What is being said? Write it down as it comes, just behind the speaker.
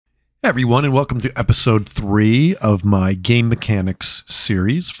Hey everyone, and welcome to episode 3 of my game mechanics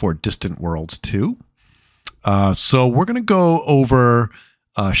series for Distant Worlds 2. So we're going to go over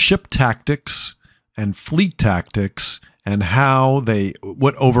ship tactics and fleet tactics and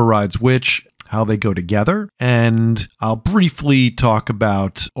what overrides which, how they go together, and I'll briefly talk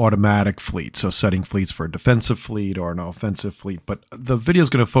about automatic fleets, so setting fleets for a defensive fleet or an offensive fleet. But the video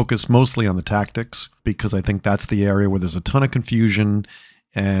is going to focus mostly on the tactics because I think that's the area where there's a ton of confusion.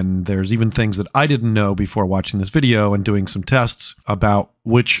 And there's even things that I didn't know before watching this video and doing some tests about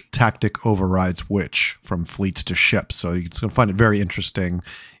which tactic overrides which from fleets to ships. So you're going to find it very interesting.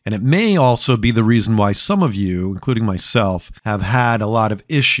 And it may also be the reason why some of you, including myself, have had a lot of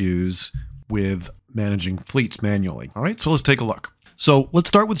issues with managing fleets manually. All right, so let's take a look. So let's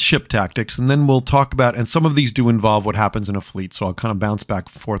start with ship tactics, and then we'll talk about, and some of these do involve what happens in a fleet. So I'll kind of bounce back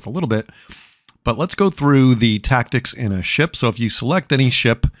and forth a little bit. But let's go through the tactics in a ship. So if you select any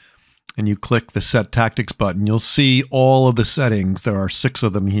ship and you click the Set Tactics button, you'll see all of the settings. There are 6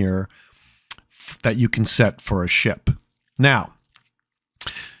 of them here that you can set for a ship. Now,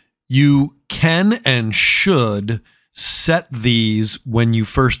 you can and should set these when you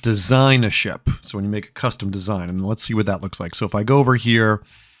first design a ship. So when you make a custom design, and let's see what that looks like. So if I go over here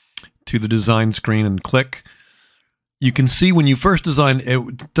to the design screen and click, you can see when you first design,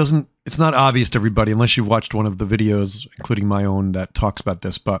 it's not obvious to everybody unless you've watched one of the videos, including my own, that talks about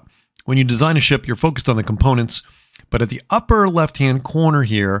this. But when you design a ship, you're focused on the components. But at the upper left-hand corner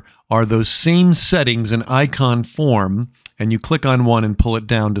here are those same settings in icon form. And you click on one and pull it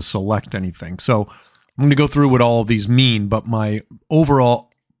down to select anything. So I'm going to go through what all of these mean. But my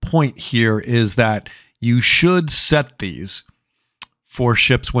overall point here is that you should set these for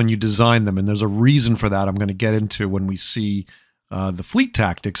ships when you design them. And there's a reason for that I'm going to get into when we see the fleet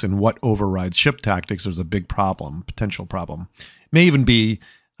tactics and what overrides ship tactics. There's a big problem, potential problem. It may even be,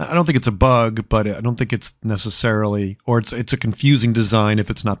 I don't think it's a bug, but I don't think it's necessarily, or it's a confusing design if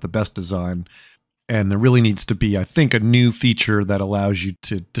it's not the best design. And there really needs to be, I think, a new feature that allows you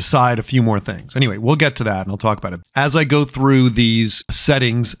to decide a few more things. Anyway, we'll get to that and I'll talk about it. As I go through these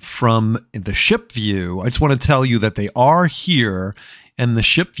settings from the ship view, I just want to tell you that they are here and the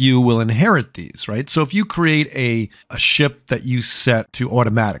ship view will inherit these, right? So if you create a ship that you set to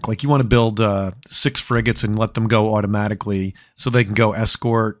automatic, like you want to build 6 frigates and let them go automatically so they can go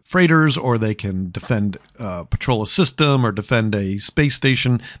escort freighters or they can defend, patrol a system or defend a space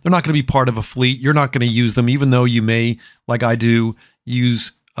station, they're not going to be part of a fleet. You're not going to use them, even though you may, like I do,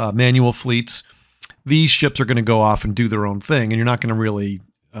 use manual fleets. These ships are going to go off and do their own thing, and you're not going to really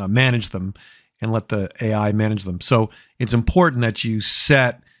manage them and let the AI manage them. So it's important that you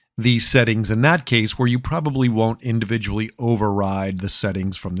set these settings in that case where you probably won't individually override the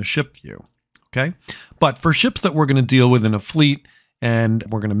settings from the ship view, okay? But for ships that we're going to deal with in a fleet and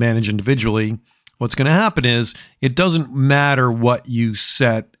we're going to manage individually, what's going to happen is it doesn't matter what you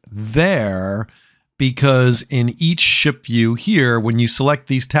set there, because in each ship view here, when you select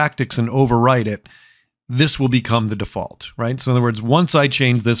these tactics and override it, this will become the default, right? So in other words, once I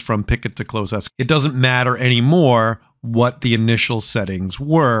change this from picket to close escort, it doesn't matter anymore what the initial settings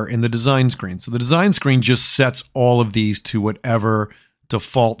were in the design screen. So the design screen just sets all of these to whatever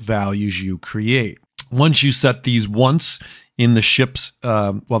default values you create. Once you set these once in the ship's,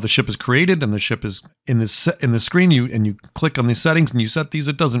 while the ship is created and the ship is in the screen, you click on these settings and you set these,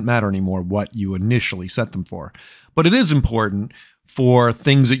 it doesn't matter anymore what you initially set them for. But it is important for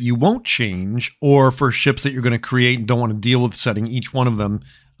things that you won't change, or for ships that you're going to create and don't want to deal with setting each one of them,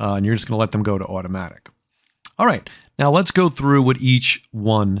 and you're just going to let them go to automatic. All right, now let's go through what each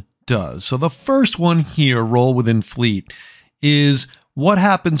one does. So the first one here, roll within fleet, is what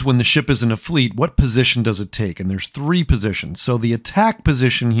happens when the ship is in a fleet. What position does it take? And there's 3 positions. So the attack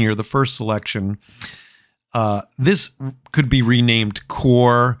position here, the first selection, this could be renamed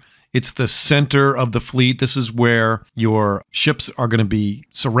core. It's the center of the fleet. This is where your ships are going to be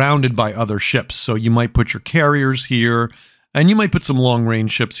surrounded by other ships. So you might put your carriers here, and you might put some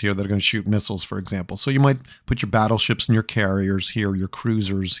long-range ships here that are going to shoot missiles, for example. So you might put your battleships and your carriers here, your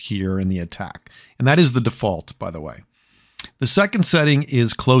cruisers here in the attack. And that is the default, by the way. The second setting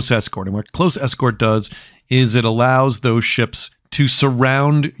is close escort. And what close escort does is it allows those ships to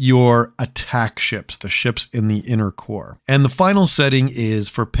surround your attack ships, the ships in the inner core. And the final setting is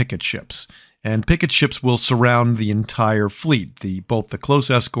for picket ships. And picket ships will surround the entire fleet, both the close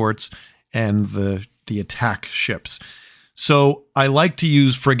escorts and the attack ships. So I like to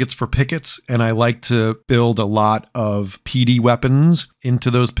use frigates for pickets, and I like to build a lot of PD weapons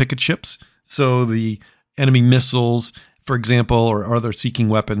into those picket ships. So the enemy missiles, for example, or other seeking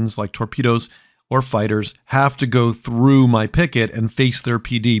weapons like torpedoes, or fighters have to go through my picket and face their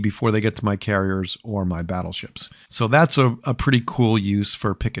PD before they get to my carriers or my battleships. So that's a pretty cool use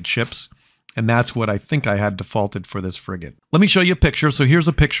for picket ships. And that's what I think I had defaulted for this frigate. Let me show you a picture. So here's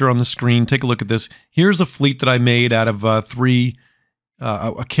a picture on the screen. Take a look at this. Here's a fleet that I made out of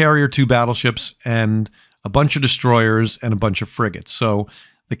a carrier, 2 battleships, and a bunch of destroyers and a bunch of frigates. So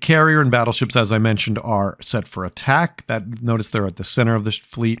the carrier and battleships, as I mentioned, are set for attack. Notice they're at the center of the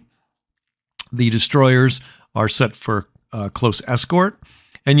fleet. The destroyers are set for close escort.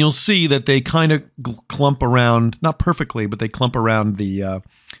 And you'll see that they kind of clump around, not perfectly, but they clump around the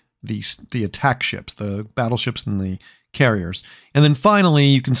attack ships, the battleships and the carriers. And then finally,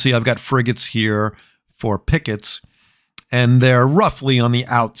 you can see I've got frigates here for pickets, and they're roughly on the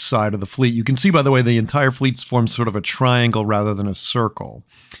outside of the fleet. You can see, by the way, the entire fleet forms sort of a triangle rather than a circle.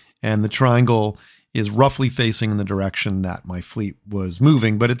 And the triangle is roughly facing in the direction that my fleet was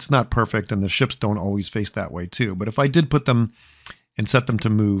moving, but it's not perfect, and the ships don't always face that way too. But if I did put them and set them to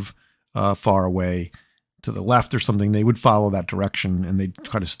move far away to the left or something, they would follow that direction and they'd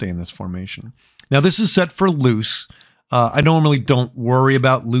try to stay in this formation. Now this is set for loose. I normally don't worry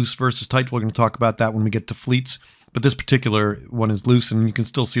about loose versus tight. We're going to talk about that when we get to fleets, but this particular one is loose, and you can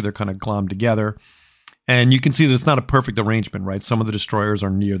still see they're kind of glommed together. And you can see that it's not a perfect arrangement, right? Some of the destroyers are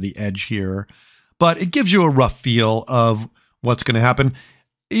near the edge here, but it gives you a rough feel of what's going to happen.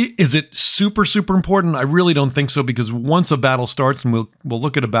 Is it super, super important? I really don't think so, because once a battle starts, and we'll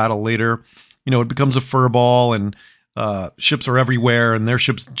look at a battle later, it becomes a fur ball, and ships are everywhere, and their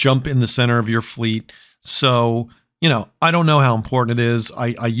ships jump in the center of your fleet. So, I don't know how important it is.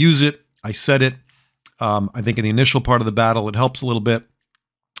 I use it. I set it. I think in the initial part of the battle, it helps a little bit,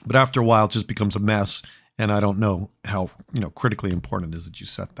 but after a while, it just becomes a mess, and I don't know how, critically important it is that you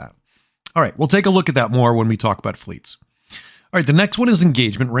set that. All right, we'll take a look at that more when we talk about fleets. All right, the next one is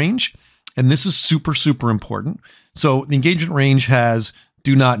engagement range, and this is super, super important. So the engagement range has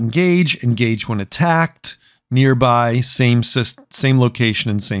do not engage, engage when attacked, nearby, same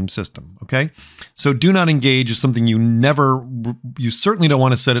location, and same system, okay? So do not engage is something you certainly don't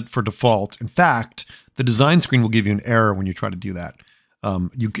want to set it for default. In fact, the design screen will give you an error when you try to do that.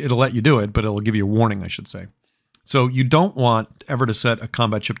 It'll let you do it, but it'll give you a warning, I should say. So you don't want ever to set a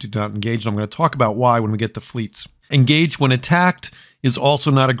combat ship to do not engage, and I'm going to talk about why when we get to fleets. Engage when attacked is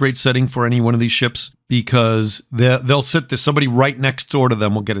also not a great setting for any one of these ships, because they'll sit there. Somebody right next door to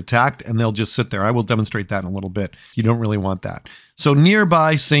them will get attacked, and they'll just sit there. I will demonstrate that in a little bit. You don't really want that. So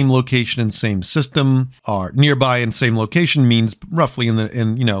nearby, same location and same system. Are nearby and same location means roughly in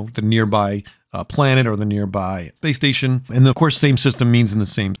the nearby planet or the nearby space station, and of course, same system means in the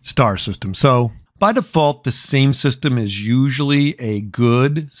same star system. So by default, the same system is usually a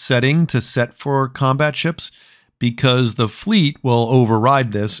good setting to set for combat ships, because the fleet will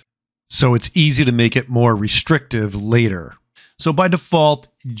override this, so it's easy to make it more restrictive later. So by default,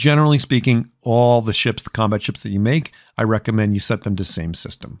 generally speaking, all the ships, the combat ships that you make, I recommend you set them to same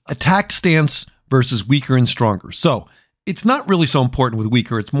system. Attack stance versus weaker and stronger. So it's not really so important with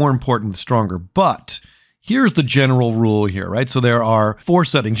weaker, it's more important with stronger, but here's the general rule here, right? So there are 4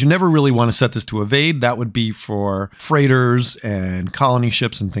 settings. You never really want to set this to evade. That would be for freighters and colony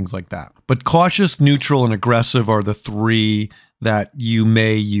ships and things like that. But cautious, neutral, and aggressive are the 3 that you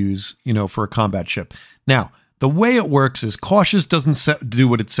may use, for a combat ship. Now, the way it works is cautious doesn't do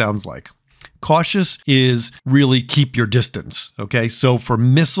what it sounds like. Cautious is really keep your distance, okay? So for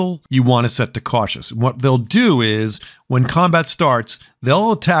missile, you want to set to cautious. And what they'll do is, when combat starts,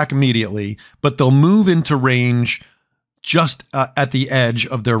 they'll attack immediately, but they'll move into range just at the edge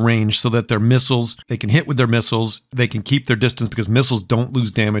of their range, so that their missiles, they can hit with their missiles, they can keep their distance, because missiles don't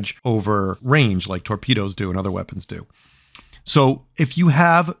lose damage over range like torpedoes do and other weapons do. So if you're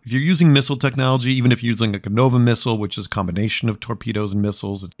using missile technology, even if you're using like a Nova missile, which is a combination of torpedoes and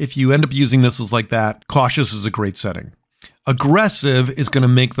missiles, if you end up using missiles like that, cautious is a great setting. Aggressive is going to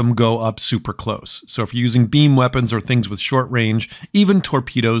make them go up super close. So if you're using beam weapons or things with short range, even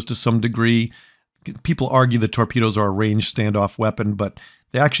torpedoes to some degree, people argue that torpedoes are a ranged standoff weapon, but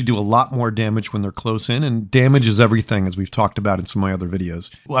they actually do a lot more damage when they're close in, and damage is everything, as we've talked about in some of my other videos.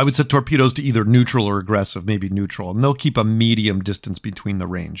 Well, I would set torpedoes to either neutral or aggressive, maybe neutral, and they'll keep a medium distance between the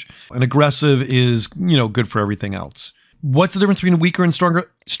range. And aggressive is, good for everything else. What's the difference between weaker and stronger?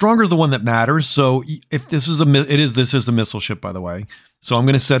 Stronger is the one that matters. So if this is a missile ship, by the way. So I'm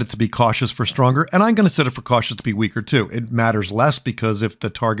going to set it to be cautious for stronger, and I'm going to set it for cautious to be weaker too. It matters less, because if the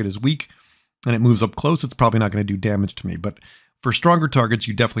target is weak and it moves up close, it's probably not going to do damage to me. But for stronger targets,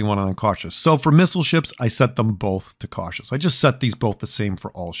 you definitely want it on cautious. So for missile ships, I set them both to cautious. I just set these both the same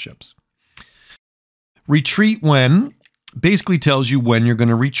for all ships. Retreat when basically tells you when you're going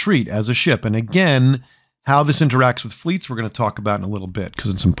to retreat as a ship. And again, how this interacts with fleets, we're going to talk about in a little bit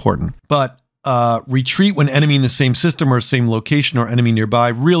because it's important. But retreat when enemy in the same system or same location or enemy nearby,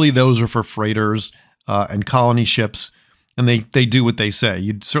 really those are for freighters and colony ships. And they do what they say.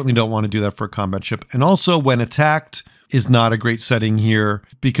 You certainly don't want to do that for a combat ship. And also when attacked is not a great setting here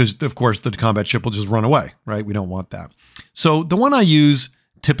because, of course, the combat ship will just run away, right? We don't want that. So the one I use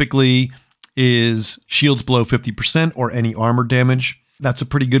typically is shields below 50% or any armor damage. That's a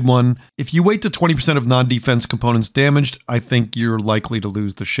pretty good one. If you wait to 20% of non-defense components damaged, I think you're likely to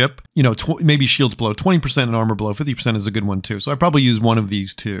lose the ship. You know, maybe shields below 20% and armor below 50% is a good one too. So I probably use one of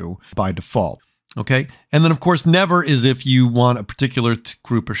these two by default. Okay. And then of course, never is if you want a particular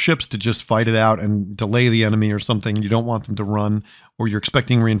group of ships to just fight it out and delay the enemy or something. You don't want them to run, or you're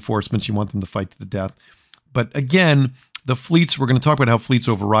expecting reinforcements. You want them to fight to the death. But again, the fleets, we're going to talk about how fleets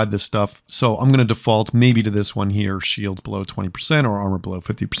override this stuff. So I'm going to default maybe to this one here, shields below 20% or armor below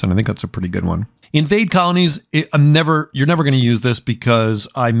 50%. I think that's a pretty good one. Invade colonies, you're never going to use this because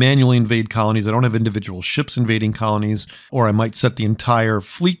I manually invade colonies. I don't have individual ships invading colonies, or I might set the entire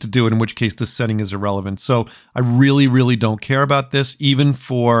fleet to do it, in which case this setting is irrelevant. So I really, really don't care about this, even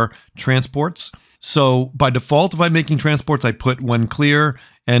for transports. So by default, if I'm making transports, I put when clear.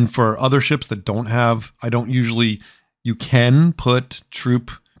 And for other ships that don't have, I don't usually... You can put troop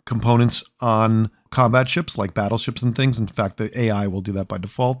components on combat ships like battleships and things. In fact, the AI will do that by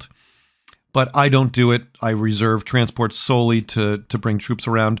default. But I don't do it. I reserve transports solely to bring troops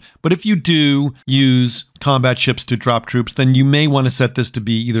around. But if you do use combat ships to drop troops, then you may want to set this to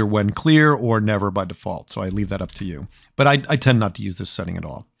be either when clear or never by default. So I leave that up to you. But I tend not to use this setting at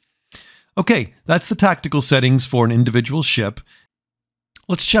all. Okay, that's the tactical settings for an individual ship.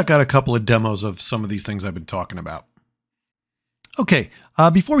 Let's check out a couple of demos of some of these things I've been talking about. Okay,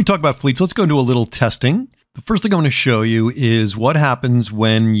 before we talk about fleets, let's go into a little testing. The first thing I want to show you is what happens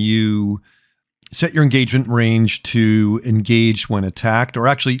when you set your engagement range to engage when attacked, or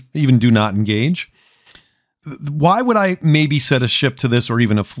actually even do not engage. Why would I maybe set a ship to this or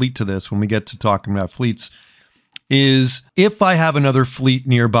even a fleet to this when we get to talking about fleets? Is if I have another fleet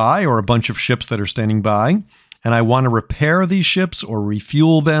nearby or a bunch of ships that are standing by and I want to repair these ships or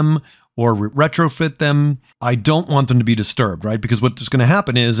refuel them or retrofit them, I don't want them to be disturbed, right? Because what's going to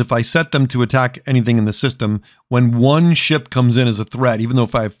happen is if I set them to attack anything in the system, when one ship comes in as a threat, even though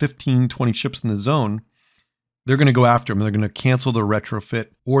if I have 15, 20 ships in the zone, they're going to go after them. They're going to cancel the retrofit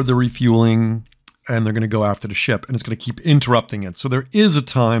or the refueling, and they're going to go after the ship, and it's going to keep interrupting it. So there is a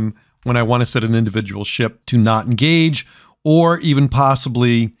time when I want to set an individual ship to not engage, or even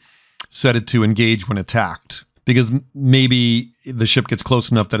possibly set it to engage when attacked. Because maybe the ship gets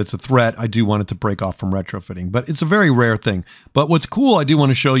close enough that it's a threat, I do want it to break off from retrofitting. But it's a very rare thing. But what's cool, I do want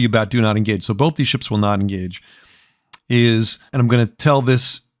to show you about do not engage. So both these ships will not engage. And I'm going to tell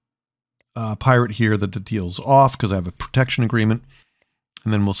this pirate here that the deal's off because I have a protection agreement.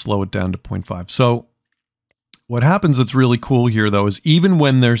 And then we'll slow it down to 0.5. So what happens that's really cool here, though, is even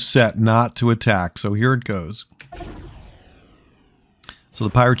when they're set not to attack. So here it goes. So the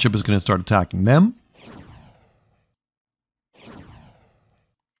pirate ship is going to start attacking them.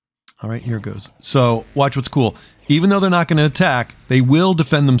 All right, here it goes. So watch what's cool. Even though they're not going to attack, they will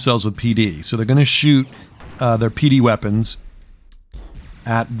defend themselves with PD. So they're going to shoot their PD weapons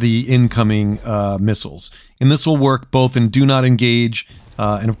at the incoming missiles. And this will work both in do not engage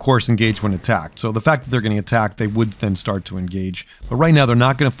and, of course, engage when attacked. So the fact that they're getting attacked, they would then start to engage. But right now, they're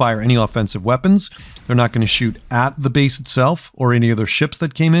not going to fire any offensive weapons. They're not going to shoot at the base itself or any other ships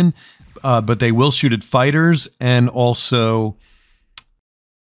that came in. But they will shoot at fighters and also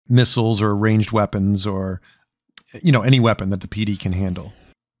missiles or ranged weapons or, you know, any weapon that the PD can handle.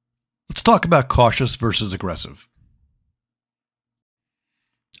 Let's talk about cautious versus aggressive.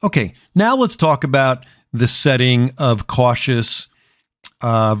 Okay, now let's talk about the setting of cautious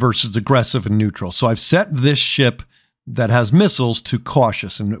versus aggressive and neutral. So I've set this ship that has missiles to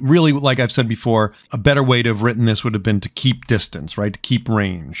cautious. And really, like I've said before, a better way to have written this would have been to keep distance, right? To keep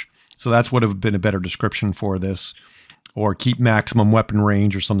range. So that's what would have been a better description for this. Or keep maximum weapon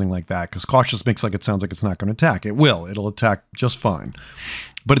range or something like that. Because cautious makes like it sounds like it's not going to attack. It will. It'll attack just fine.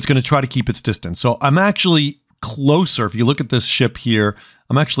 But it's going to try to keep its distance. So I'm actually closer. If you look at this ship here,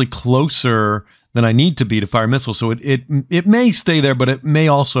 I'm actually closer than I need to be to fire missiles. So it may stay there, but it may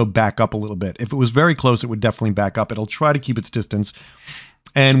also back up a little bit. If it was very close, it would definitely back up. It'll try to keep its distance.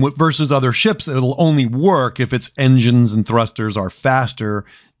 And versus other ships, it'll only work if its engines and thrusters are faster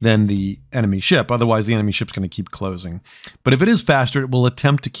than the enemy ship. Otherwise, the enemy ship's going to keep closing. But if it is faster, it will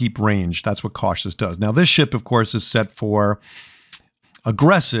attempt to keep range. That's what cautious does. Now, this ship, of course, is set for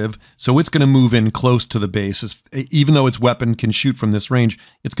aggressive, so it's going to move in close to the base. Even though its weapon can shoot from this range,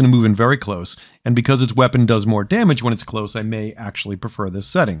 it's going to move in very close. And because its weapon does more damage when it's close, I may actually prefer this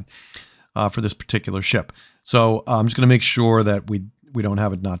setting for this particular ship. So I'm just going to make sure that we don't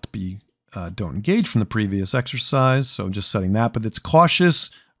have it not to be don't engage from the previous exercise. So I'm just setting that, but it's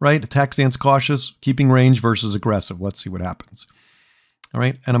cautious, right? Attack stance cautious, keeping range versus aggressive. Let's see what happens. All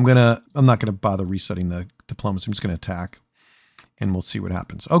right, and I'm not gonna bother resetting the diplomacy. I'm just gonna attack, and we'll see what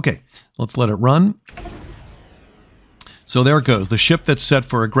happens. Okay, let's let it run. So there it goes. The ship that's set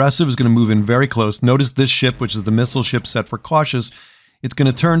for aggressive is going to move in very close. Notice this ship, which is the missile ship set for cautious, it's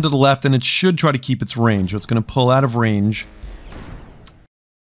going to turn to the left, and it should try to keep its range. So it's going to pull out of range.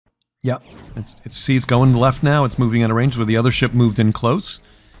 Yeah, see, it's going left now. It's moving out of range where the other ship moved in close.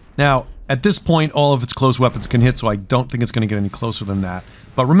 Now, at this point, all of its close weapons can hit, so I don't think it's going to get any closer than that.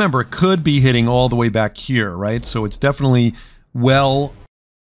 But remember, it could be hitting all the way back here, right? So it's definitely well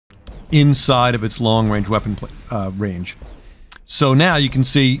inside of its long-range weapon range. So now you can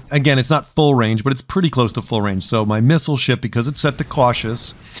see, again, it's not full range, but it's pretty close to full range. So my missile ship, because it's set to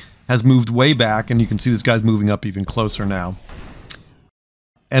cautious, has moved way back, and you can see this guy's moving up even closer now.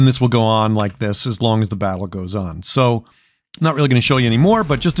 And this will go on like this as long as the battle goes on. So I'm not really going to show you anymore,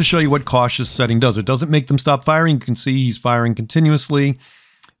 but just to show you what cautious setting does. It doesn't make them stop firing. You can see he's firing continuously.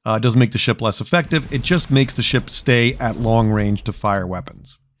 It doesn't make the ship less effective. It just makes the ship stay at long range to fire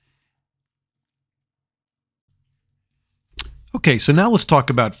weapons. Okay, so now let's talk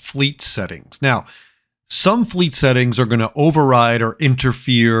about fleet settings. Now, some fleet settings are going to override or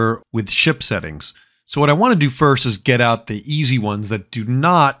interfere with ship settings. So what I want to do first is get out the easy ones that do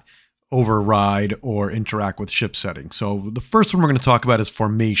not override or interact with ship settings. So the first one we're going to talk about is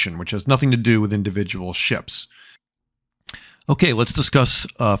formation, which has nothing to do with individual ships. Okay, let's discuss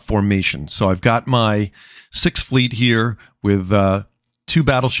formation. So I've got my 6th fleet here with 2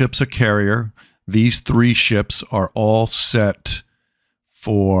 battleships, a carrier. These 3 ships are all set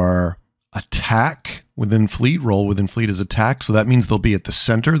for attack within fleet. Roll within fleet is attack, so that means they'll be at the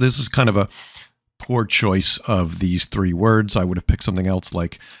center. This is kind of a poor choice of these 3 words. I would have picked something else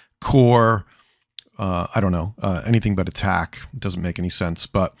like core, I don't know, anything but attack. It doesn't make any sense,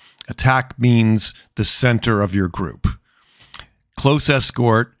 but attack means the center of your group. Close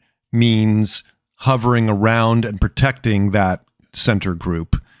escort means hovering around and protecting that center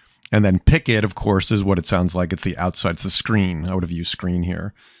group. And then picket, of course, is what it sounds like. It's the outside, it's the screen. I would have used screen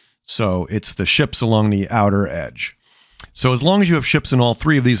here. So it's the ships along the outer edge. So as long as you have ships in all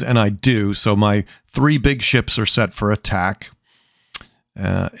 3 of these, and I do, so my 3 big ships are set for attack.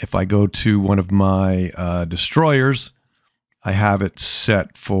 If I go to one of my destroyers, I have it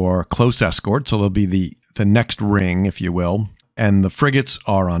set for close escort, so they'll be the next ring, if you will, and the frigates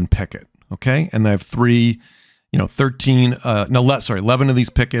are on picket, okay? And I have 11 of these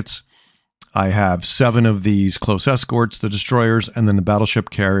pickets. I have 7 of these close escorts, the destroyers, and then the battleship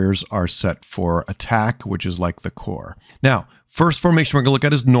carriers are set for attack, which is like the core. Now, first formation we're going to look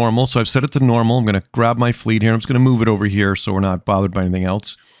at is normal. So I've set it to normal. I'm going to grab my fleet here. I'm just going to move it over here so we're not bothered by anything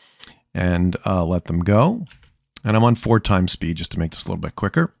else and let them go. And I'm on 4 times speed just to make this a little bit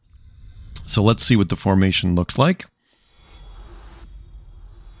quicker. So let's see what the formation looks like.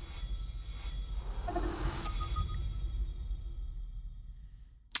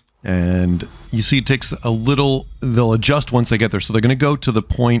 And you see it takes a little, they'll adjust once they get there. So they're going to go to the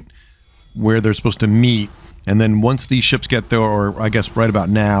point where they're supposed to meet. And then once these ships get there, or I guess right about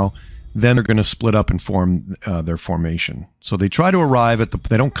now, then they're going to split up and form their formation. So they try to arrive at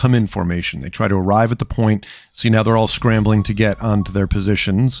they don't come in formation. They try to arrive at the point. See, now they're all scrambling to get onto their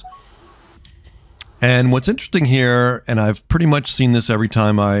positions. And what's interesting here, and I've pretty much seen this every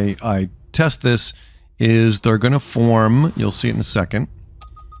time I test this, is they're going to form, you'll see it in a second.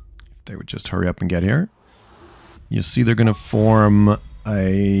 They would just hurry up and get here. You see they're going to form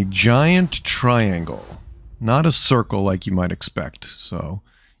a giant triangle, not a circle like you might expect. So,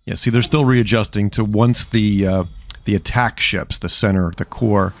 yeah, see they're still readjusting to once the attack ships, the center, the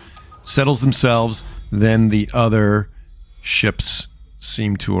core, settles themselves, then the other ships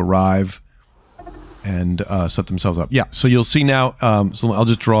seem to arrive and set themselves up. Yeah, so you'll see now, so I'll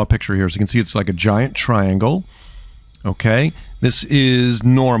just draw a picture here. So you can see it's like a giant triangle. Okay, this is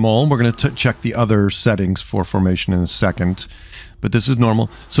normal. We're going to check the other settings for formation in a second, but this is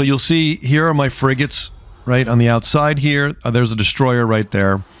normal. So you'll see here are my frigates right on the outside here. There's a destroyer right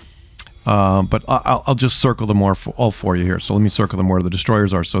there, but I'll just circle them all for you here. So let me circle them where the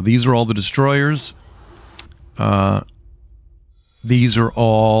destroyers are. So these are all the destroyers. These are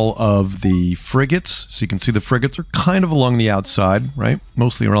all of the frigates. So you can see the frigates are kind of along the outside, right?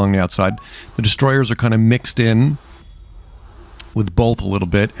 Mostly along the outside. The destroyers are kind of mixed in. with both a little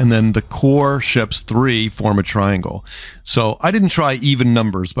bit, and then the core ships, 3, form a triangle. So I didn't try even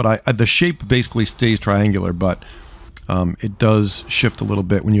numbers, but the shape basically stays triangular, but it does shift a little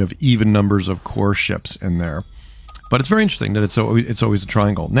bit when you have even numbers of core ships in there. But it's very interesting that it's always a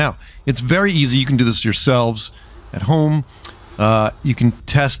triangle. Now, it's very easy. You can do this yourselves at home. You can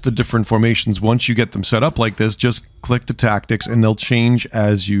test the different formations once you get them set up like this. Just click the tactics, and they'll change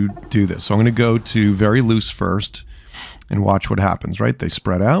as you do this. So I'm going to go to very loose first and watch what happens, right? They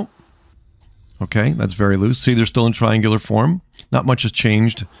spread out. Okay, that's very loose. See, they're still in triangular form. Not much has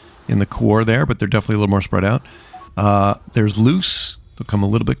changed in the core there, but they're definitely a little more spread out. There's loose. They'll come a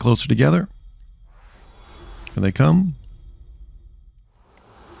little bit closer together. Here they come.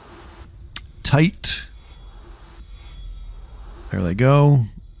 Tight. There they go.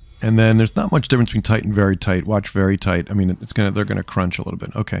 And then there's not much difference between tight and very tight. Watch very tight. I mean, they're gonna crunch a little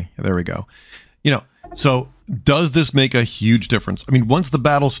bit. Okay, there we go. You know, so does this make a huge difference? I mean, once the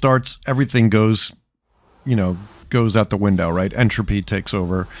battle starts, everything goes, goes out the window, right? Entropy takes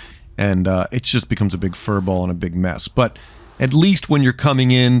over, and it just becomes a big furball and a big mess. But at least when you're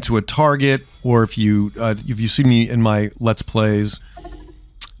coming into a target, or if you see me in my Let's Plays,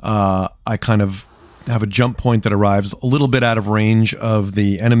 I kind of have a jump point that arrives a little bit out of range of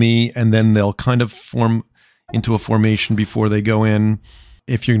the enemy, and then they'll kind of form into a formation before they go in.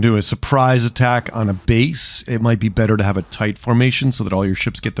 If you're doing a surprise attack on a base, it might be better to have a tight formation so that all your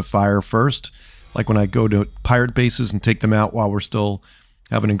ships get to fire first. Like when I go to pirate bases and take them out while we're still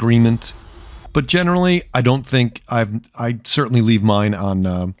have an agreement. But generally, I don't think I certainly leave mine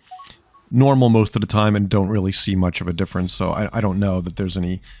on normal most of the time and don't really see much of a difference. So I don't know that there's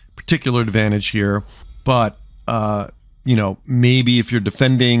any particular advantage here. But, maybe if you're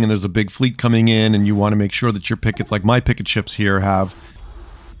defending and there's a big fleet coming in and you want to make sure that your pickets, like my picket ships here have,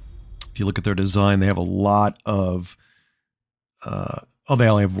 if you look at their design, they have a lot of, oh, they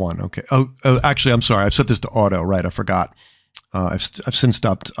only have one. Okay. Oh, actually, I'm sorry. I've set this to auto, right? I forgot. I've since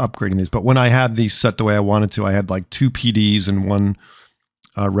stopped upgrading these, but when I had these set the way I wanted to, I had like 2 PDs and 1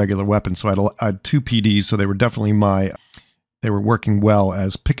 regular weapon. So I had 2 PDs, so they were definitely they were working well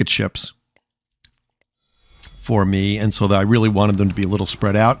as picket ships for me, and so that I really wanted them to be a little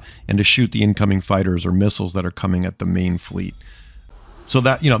spread out and to shoot the incoming fighters or missiles that are coming at the main fleet. So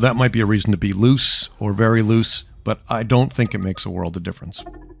that, that might be a reason to be loose or very loose, but I don't think it makes a world of difference.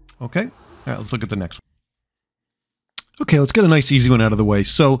 Okay, all right, let's look at the next one. Okay, let's get a nice easy one out of the way.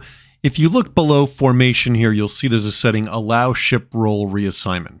 So if you look below formation here, you'll see there's a setting, allow ship role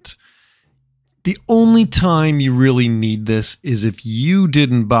reassignment. The only time you really need this is if you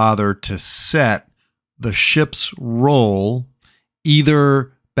didn't bother to set the ship's role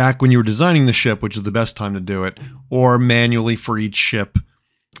either back when you were designing the ship, which is the best time to do it, or manually for each ship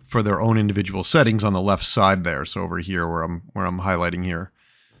for their own individual settings on the left side there. So over here where I'm highlighting here.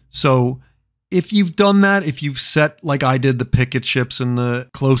 So if you've done that, if you've set, like I did, the picket ships and the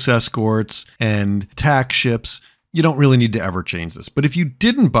close escorts and attack ships, you don't really need to ever change this. But if you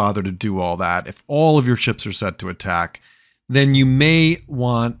didn't bother to do all that, if all of your ships are set to attack, then you may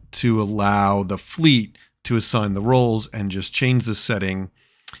want to allow the fleet to assign the roles and just change the setting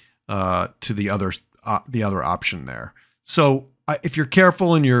to the other option there. So if you're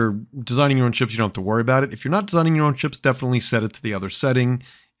careful and you're designing your own ships, you don't have to worry about it. If you're not designing your own ships, definitely set it to the other setting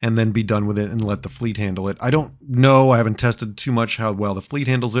and then be done with it and let the fleet handle it. I don't know. I haven't tested too much how well the fleet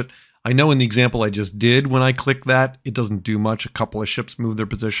handles it. I know in the example I just did, when I click that, it doesn't do much. A couple of ships move their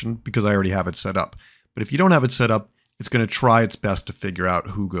position because I already have it set up. But if you don't have it set up, it's going to try its best to figure out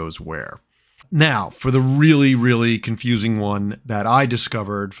who goes where. Now, for the really, really confusing one that I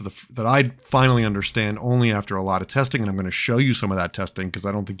discovered, that I finally understand only after a lot of testing, and I'm going to show you some of that testing because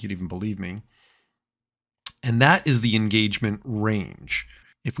I don't think you'd even believe me, and that is the engagement range.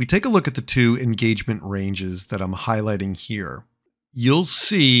 If we take a look at the 2 engagement ranges that I'm highlighting here, you'll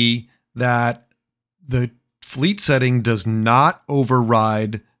see that the fleet setting does not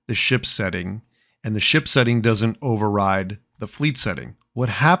override the ship setting, and the ship setting doesn't override the fleet setting. What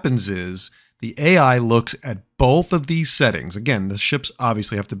happens is the AI looks at both of these settings. Again, the ships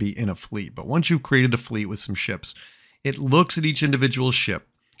obviously have to be in a fleet, but once you've created a fleet with some ships, it looks at each individual ship,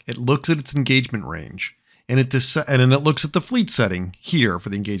 it looks at its engagement range, and then it looks at the fleet setting here for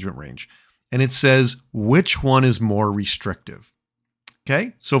the engagement range, and it says which one is more restrictive.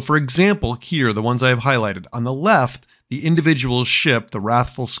 Okay, so for example, here, the ones I have highlighted, on the left, the individual ship, the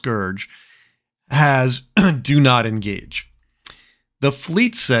Wrathful Scourge, has do not engage. The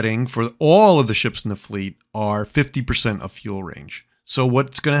fleet setting for all of the ships in the fleet are 50% of fuel range. So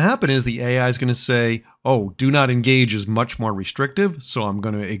what's going to happen is the AI is going to say, oh, do not engage is much more restrictive, so I'm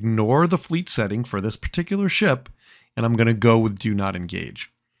going to ignore the fleet setting for this particular ship, and I'm going to go with do not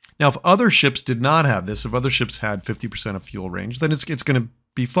engage. Now, if other ships did not have this, if other ships had 50% of fuel range, then it's going to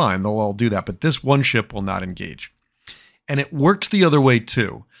be fine. They'll all do that. But this one ship will not engage. And it works the other way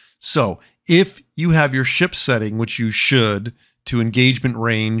too. So if you have your ship setting, which you should, to engagement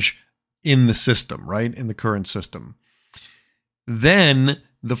range in the system, right? In the current system, then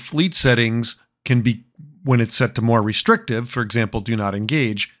the fleet settings can be, when it's set to more restrictive, for example, do not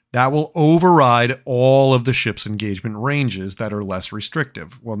engage, that will override all of the ship's engagement ranges that are less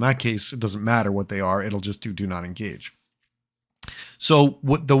restrictive. Well, in that case, it doesn't matter what they are. It'll just do not engage. So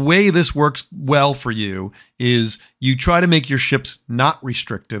the way this works well for you is you try to make your ships not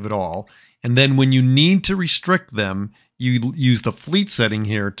restrictive at all. And then when you need to restrict them, you use the fleet setting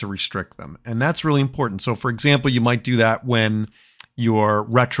here to restrict them. And that's really important. So for example, you might do that when you're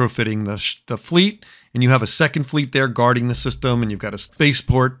retrofitting the fleet and you have a second fleet there guarding the system, and you've got a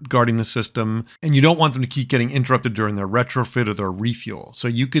spaceport guarding the system, and you don't want them to keep getting interrupted during their retrofit or their refuel. So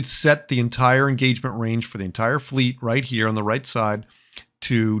you could set the entire engagement range for the entire fleet right here on the right side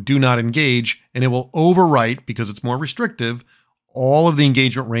to do not engage, and it will overwrite, because it's more restrictive, all of the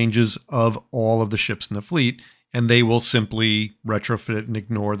engagement ranges of all of the ships in the fleet, and they will simply retrofit and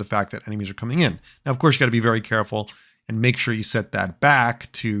ignore the fact that enemies are coming in. Now, of course, you got to be very careful and make sure you set that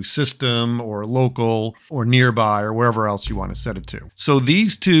back to system or local or nearby or wherever else you want to set it to. So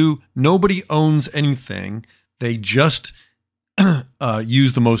these two, nobody owns anything. They just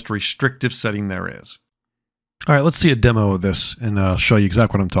use the most restrictive setting there is. All right, let's see a demo of this and I'll show you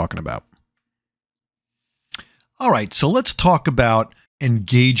exactly what I'm talking about. All right, so let's talk about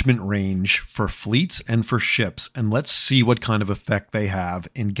engagement range for fleets and for ships, and let's see what kind of effect they have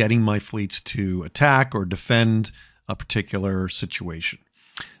in getting my fleets to attack or defend a particular situation.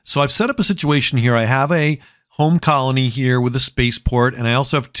 So I've set up a situation here. I have a home colony here with a spaceport, and I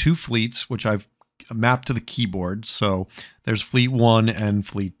also have two fleets, which I've mapped to the keyboard. So there's Fleet 1 and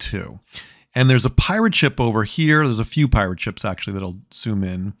Fleet 2. And there's a pirate ship over here. There's a few pirate ships, actually, that I'll zoom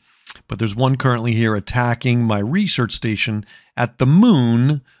in. But there's one currently here attacking my research station at the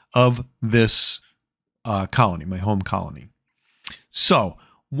moon of this colony, my home colony. So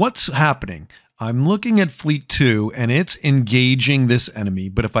what's happening? I'm looking at Fleet 2 and it's engaging this enemy,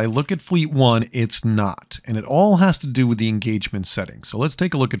 but if I look at Fleet 1, it's not. And it all has to do with the engagement settings. So let's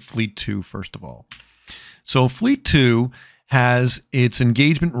take a look at Fleet 2 first of all. So Fleet 2 has its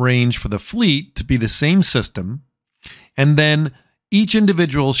engagement range for the fleet to be the same system, and then each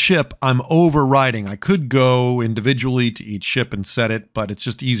individual ship I'm overriding. I could go individually to each ship and set it, but it's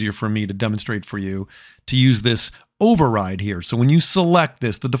just easier for me to demonstrate for you to use this override here. So when you select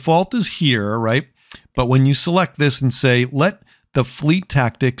this, the default is here, right? But when you select this and say, let the fleet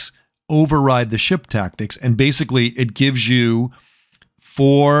tactics override the ship tactics, and basically it gives you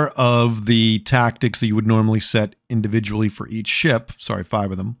 4 of the tactics that you would normally set individually for each ship. Sorry,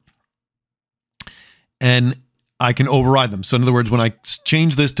 5 of them. And I can override them. So in other words, when I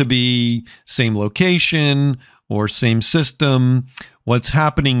change this to be same location or same system, what's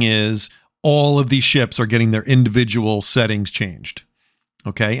happening is all of these ships are getting their individual settings changed.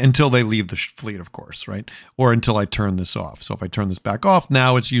 Okay, until they leave the fleet, of course, right? Or until I turn this off. So if I turn this back off,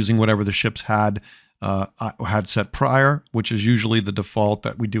 now it's using whatever the ships had set prior, which is usually the default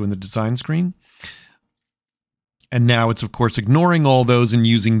that we do in the design screen. And now it's, of course, ignoring all those and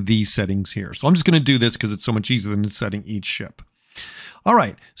using these settings here. So I'm just going to do this because it's so much easier than setting each ship. All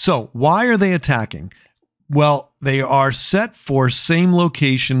right, so why are they attacking? Well, they are set for same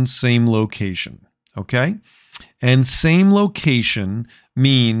location, okay? And same location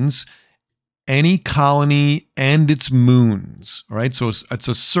means any colony and its moons, all right? So it's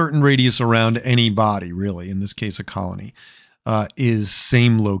a certain radius around any body, really, in this case, a colony, is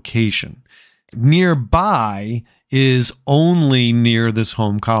same location. Nearby is only near this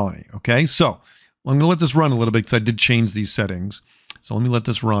home colony, okay? So I'm gonna let this run a little bit because I did change these settings. So let me let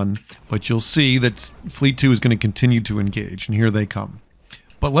this run, but you'll see that Fleet 2 is gonna continue to engage, and here they come.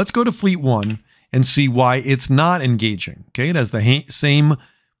 But let's go to Fleet 1 and see why it's not engaging, okay? It has the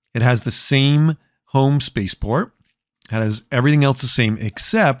same home spaceport. It has everything else the same,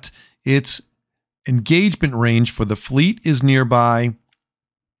 except its engagement range for the fleet is nearby,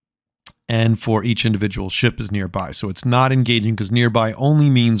 and for each individual ship is nearby. So it's not engaging because nearby only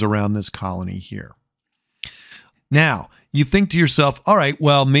means around this colony here. Now, you think to yourself, all right,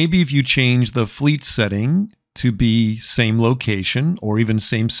 well, maybe if you change the fleet setting to be same location or even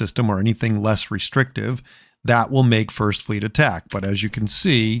same system or anything less restrictive, that will make First Fleet attack. But as you can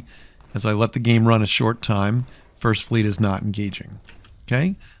see, as I let the game run a short time, First Fleet is not engaging.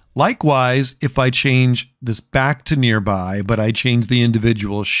 Okay, Likewise, if I change this back to nearby, but I change the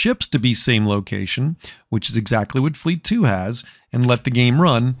individual ships to be same location, which is exactly what Fleet 2 has, and let the game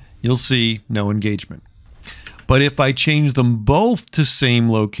run, you'll see no engagement. But if I change them both to same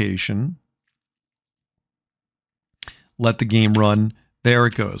location, let the game run, there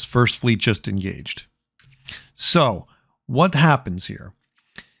it goes. First Fleet just engaged. So what happens here?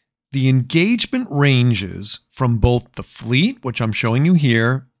 The engagement ranges from both the fleet, which I'm showing you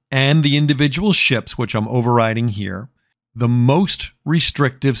here, and the individual ships, which I'm overriding here. The most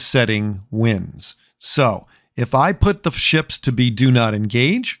restrictive setting wins. So if I put the ships to be do not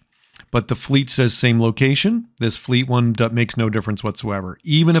engage, but the fleet says same location, this fleet one makes no difference whatsoever,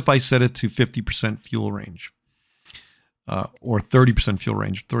 even if I set it to 50% fuel range. Or 30% fuel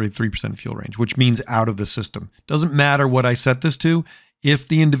range, 33% fuel range, which means out of the system. Doesn't matter what I set this to. If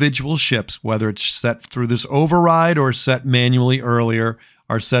the individual ships, whether it's set through this override or set manually earlier,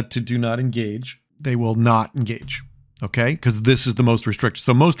 are set to do not engage, they will not engage, okay? Because this is the most restrictive.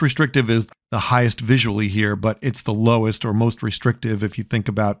 So most restrictive is the highest visually here, but it's the lowest or most restrictive if you think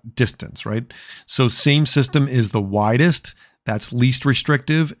about distance, right? So same system is the widest, that's least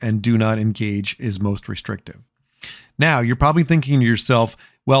restrictive, and do not engage is most restrictive. Now, you're probably thinking to yourself,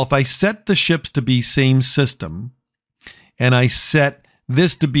 well, if I set the ships to be same system, and I set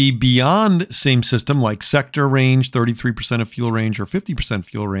this to be beyond same system, like sector range, 33% of fuel range, or 50%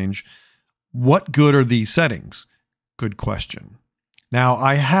 fuel range, what good are these settings? Good question. Now,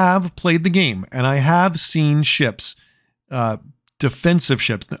 I have played the game, and I have seen ships, defensive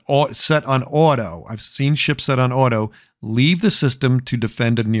ships, set on auto. I've seen ships set on auto leave the system to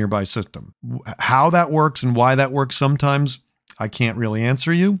defend a nearby system. How that works and why that works sometimes, I can't really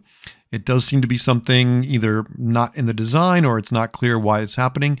answer you. It does seem to be something either not in the design or it's not clear why it's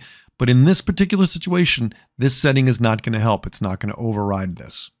happening. But in this particular situation, this setting is not going to help. It's not going to override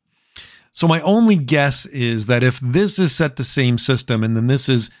this. So my only guess is that if this is set the same system and then this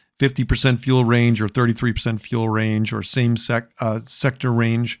is 50% fuel range or 33% fuel range or same sector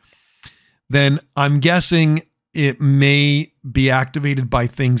range, then I'm guessing it may be activated by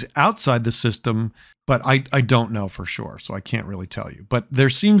things outside the system, but I don't know for sure, so I can't really tell you. But there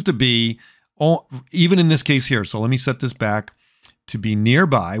seems to be, even in this case here, so let me set this back to be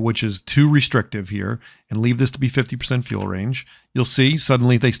nearby, which is too restrictive here, and leave this to be 50% fuel range. You'll see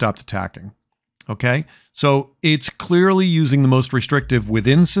suddenly they stopped attacking. Okay, so it's clearly using the most restrictive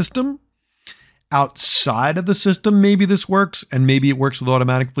within system. Outside of the system, maybe this works, and maybe it works with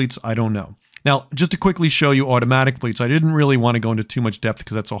automatic fleets. I don't know. Now, just to quickly show you automatic fleets, I didn't really want to go into too much depth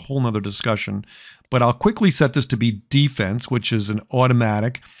because that's a whole nother discussion, but I'll quickly set this to be defense, which is an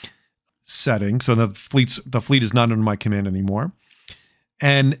automatic setting. So the fleet is not under my command anymore.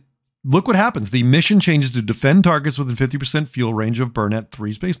 And look what happens. The mission changes to defend targets within 50% fuel range of Burnett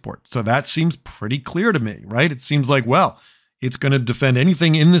 3 spaceport. So that seems pretty clear to me, right? It seems like, well, it's going to defend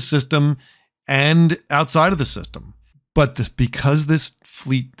anything in the system and outside of the system. But because this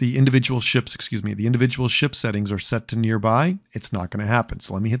fleet, the individual ship settings are set to nearby, it's not going to happen.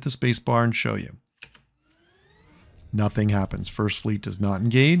 So let me hit the space bar and show you. Nothing happens. First fleet does not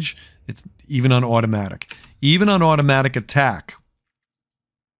engage. It's even on automatic. Even on automatic attack.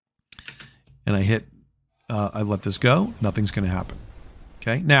 And I let this go, nothing's going to happen.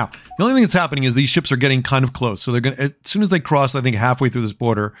 Okay. Now, the only thing that's happening is these ships are getting kind of close. So they're going to, as soon as they cross, I think halfway through this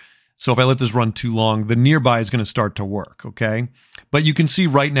border, so if I let this run too long, the nearby is going to start to work, okay? But you can see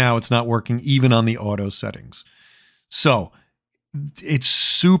right now it's not working even on the auto settings. So it's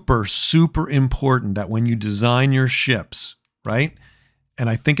super, super important that when you design your ships, right? And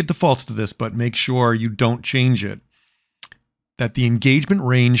I think it defaults to this, but make sure you don't change it, that the engagement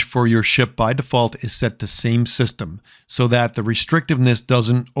range for your ship by default is set to same system so that the restrictiveness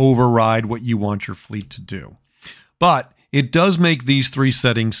doesn't override what you want your fleet to do. But it does make these three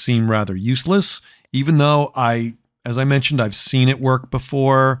settings seem rather useless, even though as I mentioned, I've seen it work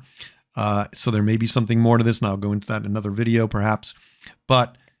before. So there may be something more to this, and I'll go into that in another video perhaps.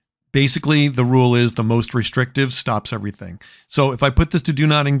 But basically, the rule is the most restrictive stops everything. So if I put this to do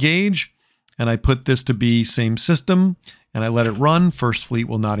not engage, and I put this to be same system, and I let it run, first fleet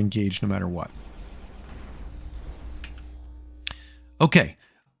will not engage no matter what. Okay.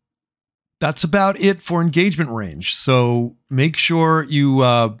 That's about it for engagement range. So make sure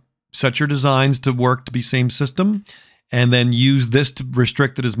you set your designs to work to be same system, and then use this to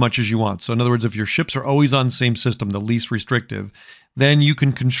restrict it as much as you want. So in other words, if your ships are always on same system, the least restrictive, then you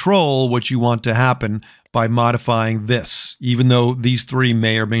can control what you want to happen by modifying this, even though these three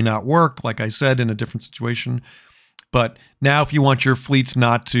may or may not work, like I said, in a different situation. But now if you want your fleets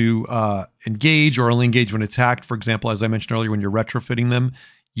not to engage or only engage when attacked, for example, as I mentioned earlier, when you're retrofitting them,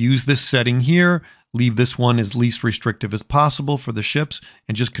 use this setting here, leave this one as least restrictive as possible for the ships,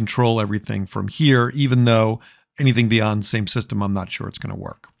 and just control everything from here, even though anything beyond the same system, I'm not sure it's going to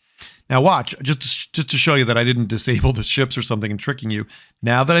work. Now watch, just to show you that I didn't disable the ships or something and tricking you.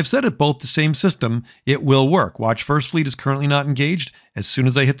 Now that I've set it both the same system, it will work. Watch, First Fleet is currently not engaged. As soon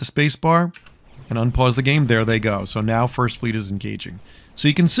as I hit the space bar and unpause the game, there they go. So now First Fleet is engaging. So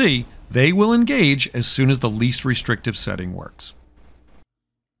you can see they will engage as soon as the least restrictive setting works.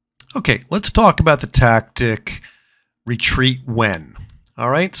 Okay, let's talk about the tactic retreat when. All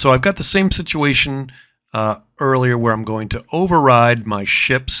right, so I've got the same situation earlier where I'm going to override my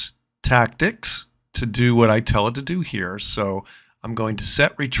ship's tactics to do what I tell it to do here. So I'm going to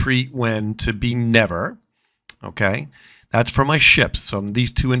set retreat when to be never. Okay, that's for my ships. So these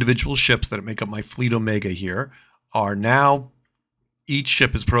two individual ships that make up my fleet Omega here are now, each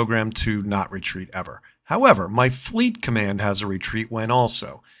ship is programmed to not retreat ever. However, my fleet command has a retreat when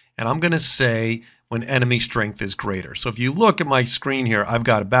also. And I'm going to say when enemy strength is greater. So if you look at my screen here, I've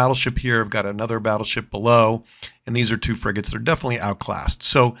got a battleship here, I've got another battleship below, and these are two frigates. They're definitely outclassed.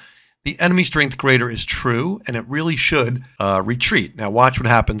 So the enemy strength greater is true, and it really should retreat. Now watch what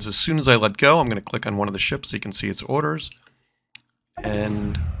happens as soon as I let go. I'm going to click on one of the ships so you can see its orders.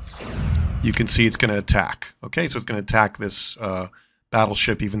 And you can see it's going to attack. Okay, so it's going to attack this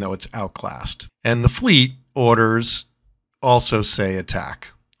battleship even though it's outclassed. And the fleet orders also say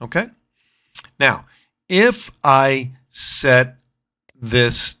attack. Okay? Now, if I set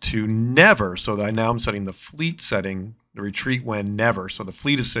this to never, so that now I'm setting the fleet setting, the retreat when never. So the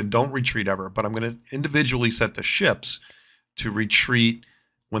fleet has said don't retreat ever, but I'm going to individually set the ships to retreat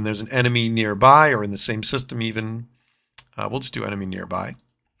when there's an enemy nearby or in the same system even. We'll just do enemy nearby.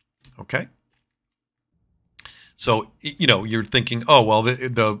 Okay? So, you know, you're thinking, oh, well,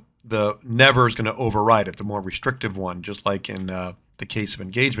 the never is going to override it, the more restrictive one, just like in the case of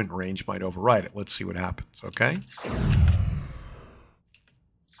engagement range might override it. Let's see what happens, okay?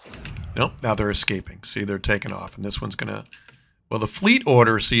 Nope, now they're escaping. See, they're taking off. And this one's going to, well, the fleet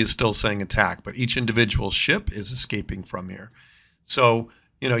order, see, is still saying attack, but each individual ship is escaping from here. So,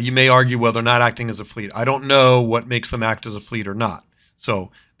 you know, you may argue, well, they're not acting as a fleet. I don't know what makes them act as a fleet or not. So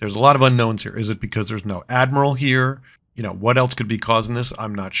there's a lot of unknowns here. Is it because there's no admiral here? You know, what else could be causing this?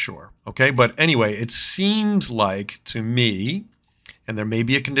 I'm not sure. Okay, but anyway, it seems like to me, and there may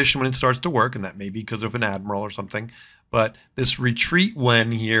be a condition when it starts to work, and that may be because of an admiral or something, but this retreat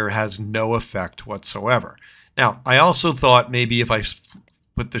when here has no effect whatsoever. Now, I also thought maybe if I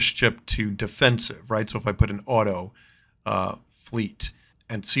put the ship to defensive, right? So if I put an auto fleet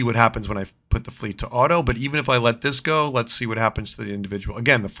and see what happens when I put the fleet to auto, but even if I let this go, let's see what happens to the individual.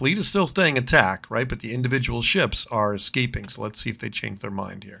 Again, the fleet is still staying attack, right? But the individual ships are escaping. So let's see if they change their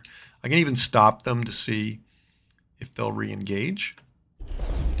mind here. I can even stop them to see if they'll re-engage.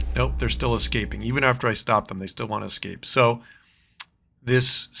 Nope, they're still escaping. Even after I stop them, they still want to escape. So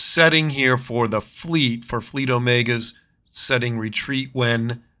this setting here for the fleet, for fleet Omegas, setting retreat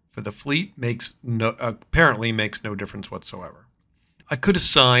when for the fleet makes no, apparently makes no difference whatsoever. I could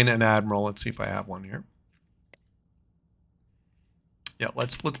assign an admiral. Let's see if I have one here. Yeah,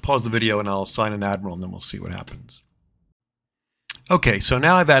 let's pause the video and I'll assign an admiral and then we'll see what happens. Okay, so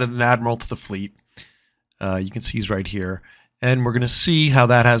now I've added an admiral to the fleet. You can see he's right here. And we're going to see how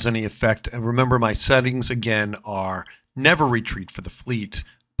that has any effect. And remember, my settings, again, are never retreat for the fleet,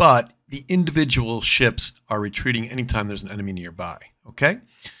 but the individual ships are retreating anytime there's an enemy nearby. Okay?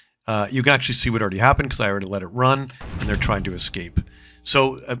 You can actually see what already happened because I already let it run, and they're trying to escape.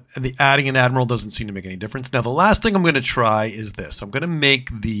 So the adding an admiral doesn't seem to make any difference. Now, the last thing I'm going to try is this. I'm going to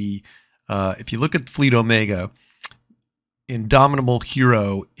make the, if you look at Fleet Omega, Indomitable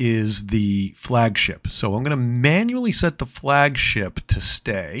Hero is the flagship. So I'm going to manually set the flagship to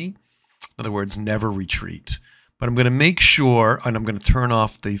stay. In other words, never retreat. But I'm going to make sure, and I'm going to turn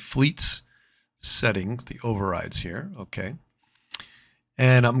off the fleet's settings, the overrides here. Okay.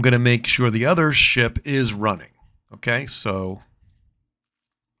 And I'm going to make sure the other ship is running. Okay. So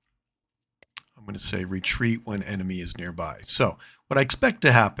I'm going to say retreat when enemy is nearby. So what I expect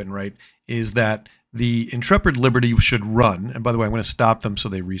to happen, right, is that the Intrepid Liberty should run. And by the way, I'm going to stop them so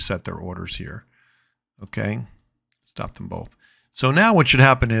they reset their orders here. Okay. Stop them both. So now what should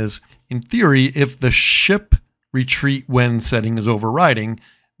happen is, in theory, if the ship retreat when setting is overriding,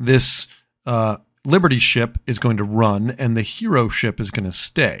 this Liberty ship is going to run and the Hero ship is going to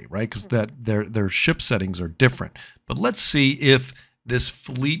stay, right? Because their ship settings are different. But let's see if this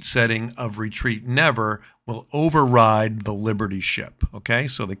fleet setting of retreat never will override the Liberty ship. Okay.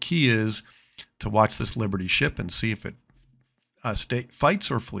 So the key is to watch this Liberty ship and see if it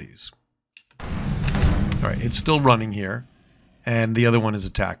fights or flees. All right, it's still running here. and the other one is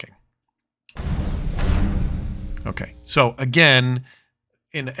attacking. Okay, so again,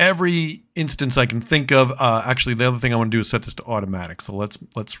 in every instance I can think of, actually the other thing I want to do is set this to automatic. So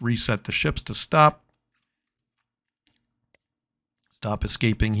let's reset the ships to stop. Stop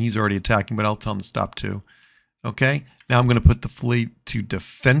escaping. He's already attacking, but I'll tell him to stop too. Okay, now I'm going to put the fleet to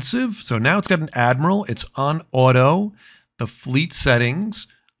defensive. So now it's got an admiral. It's on auto. The fleet settings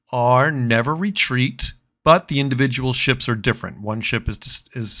are never retreat, but the individual ships are different. One ship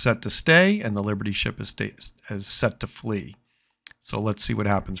is set to stay, and the Liberty ship is set to flee. So let's see what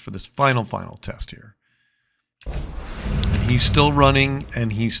happens for this final test here. He's still running,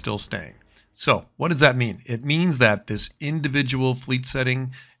 and he's still staying. So what does that mean? It means that this individual fleet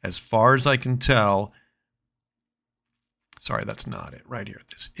setting, as far as I can tell, sorry, that's not it right here.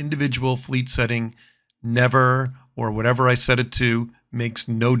 This individual fleet setting never, or whatever I set it to, makes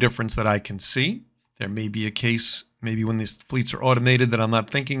no difference that I can see. There may be a case, maybe when these fleets are automated that I'm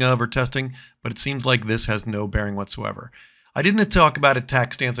not thinking of or testing, but it seems like this has no bearing whatsoever. I didn't talk about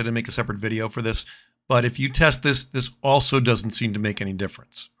attack stance. I didn't make a separate video for this. But if you test this, this also doesn't seem to make any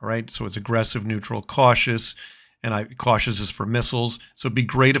difference. All right, so it's aggressive, neutral, cautious, and cautious is for missiles. So it'd be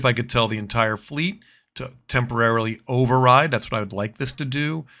great if I could tell the entire fleet to temporarily override. That's what I would like this to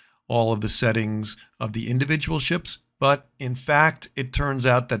do, all of the settings of the individual ships. But in fact, it turns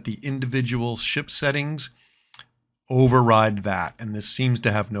out that the individual ship settings override that, and this seems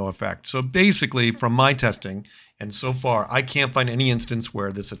to have no effect. So basically, from my testing, and so far, I can't find any instance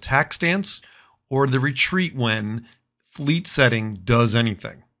where this attack stance or the retreat when fleet setting does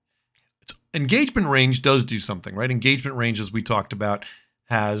anything. Engagement range does do something, right? Engagement range, as we talked about,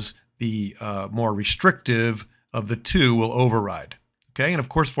 has the more restrictive of the two will override. Okay, and of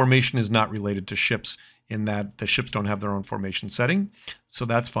course, formation is not related to ships in that the ships don't have their own formation setting, so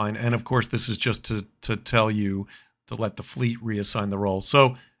that's fine. And of course, this is just to tell you to let the fleet reassign the role.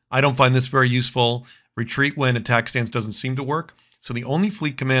 So I don't find this very useful. Retreat when attack stance doesn't seem to work. So the only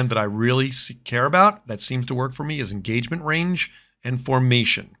fleet command that I really care about that seems to work for me is engagement range and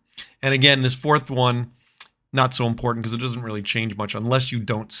formation. And again, this fourth one, not so important because it doesn't really change much unless you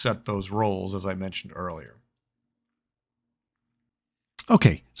don't set those roles, as I mentioned earlier.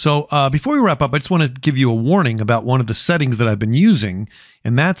 Okay, so before we wrap up, I just want to give you a warning about one of the settings that I've been using,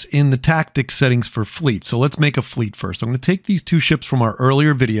 and that's in the tactics settings for fleet. So let's make a fleet first. I'm going to take these two ships from our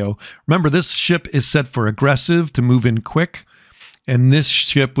earlier video. Remember, this ship is set for aggressive to move in quick, and this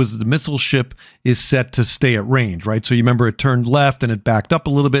ship was the missile ship is set to stay at range, right? So you remember it turned left and it backed up a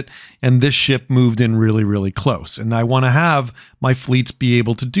little bit, and this ship moved in really, really close. And I want to have my fleets be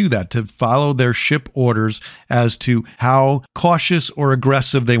able to do that, to follow their ship orders as to how cautious or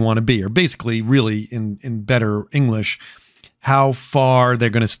aggressive they want to be, or basically, really, in better English, how far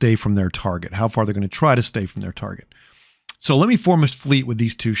they're going to stay from their target, how far they're going to try to stay from their target. So let me form a fleet with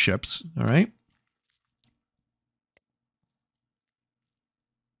these two ships, all right?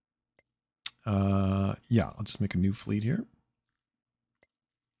 Yeah, I'll just make a new fleet here.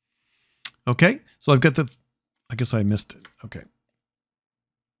 Okay, so I've got the, I guess I missed it. Okay.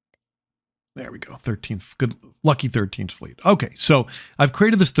 There we go, 13th, good, lucky 13th fleet. Okay, so I've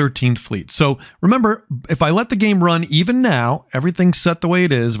created this 13th fleet. So remember, if I let the game run, even now, everything's set the way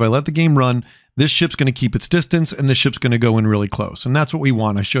it is. If I let the game run, this ship's going to keep its distance, and this ship's going to go in really close. And that's what we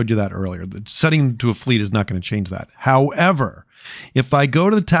want. I showed you that earlier. The setting to a fleet is not going to change that. However, if I go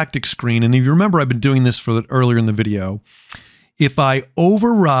to the tactics screen, and if you remember, I've been doing this earlier in the video, if I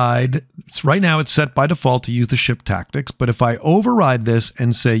override, right now it's set by default to use the ship tactics, but if I override this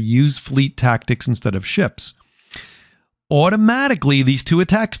and say use fleet tactics instead of ships, automatically these two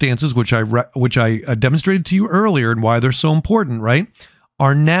attack stances, which I demonstrated to you earlier and why they're so important, right,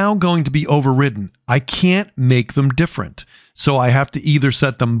 are now going to be overridden. I can't make them different. So I have to either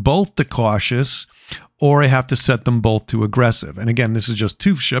set them both to cautious or I have to set them both to aggressive. And again, this is just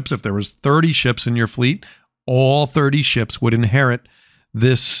two ships. If there was 30 ships in your fleet, all 30 ships would inherit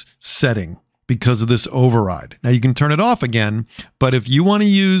this setting because of this override. Now you can turn it off again, but if you want to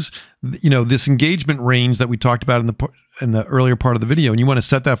use, this engagement range that we talked about in the earlier part of the video, and you want to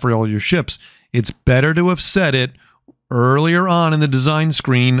set that for all your ships, it's better to have set it earlier on in the design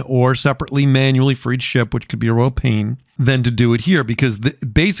screen or separately manually for each ship, which could be a real pain, than to do it here, because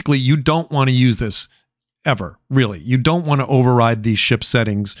basically you don't want to use this ever, really. You don't want to override these ship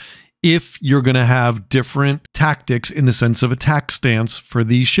settings if you're going to have different tactics in the sense of attack stance for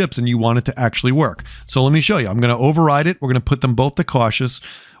these ships and you want it to actually work. So let me show you. I'm going to override it. We're going to put them both to cautious,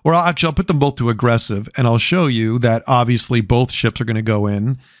 or I'll put them both to aggressive, and I'll show you that obviously both ships are going to go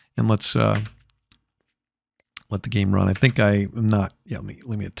in. And let's let the game run. I think I am not. Yeah,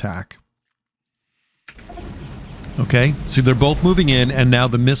 let me attack. Okay, so they're both moving in, and now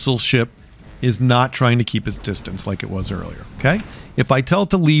the missile ship is not trying to keep its distance like it was earlier. Okay, if I tell it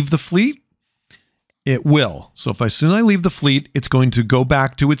to leave the fleet, it will. So as soon as I leave the fleet, it's going to go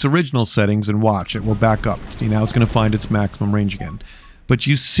back to its original settings and watch. It will back up. See, now it's going to find its maximum range again. But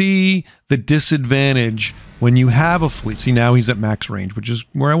you see the disadvantage when you have a fleet. See, now he's at max range, which is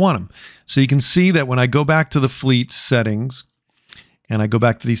where I want him. So you can see that when I go back to the fleet settings, and I go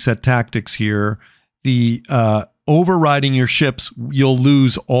back to these set tactics here, the overriding your ships, you'll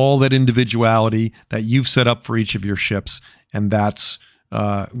lose all that individuality that you've set up for each of your ships, and that's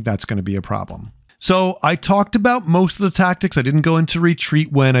going to be a problem. So I talked about most of the tactics. I didn't go into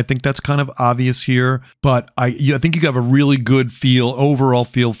retreat when. I think that's kind of obvious here, but I think you have a really good overall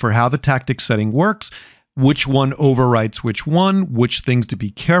feel for how the tactic setting works, which one overwrites which things to be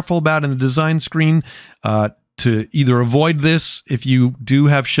careful about in the design screen, to either avoid this if you do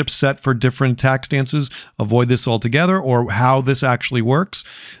have ships set for different attack stances, avoid this altogether, or how this actually works.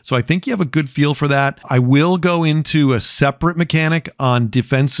 So I think you have a good feel for that. I will go into a separate mechanic on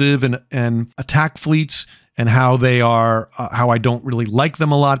defensive and attack fleets and how they are, how I don't really like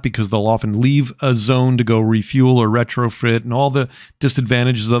them a lot because they'll often leave a zone to go refuel or retrofit and all the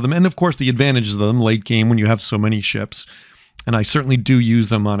disadvantages of them. And of course the advantages of them late game when you have so many ships. And I certainly do use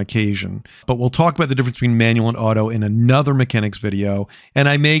them on occasion. But we'll talk about the difference between manual and auto in another mechanics video. And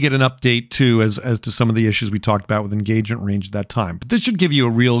I may get an update too as to some of the issues we talked about with engagement range at that time. But this should give you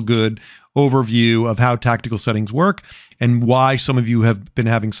a real good overview of how tactical settings work and why some of you have been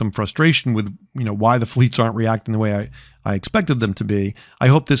having some frustration with, why the fleets aren't reacting the way I expected them to be. I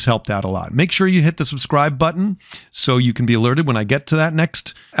hope this helped out a lot. Make sure you hit the subscribe button so you can be alerted when I get to that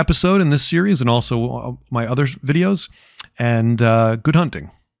next episode in this series and also my other videos. And good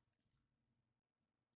hunting.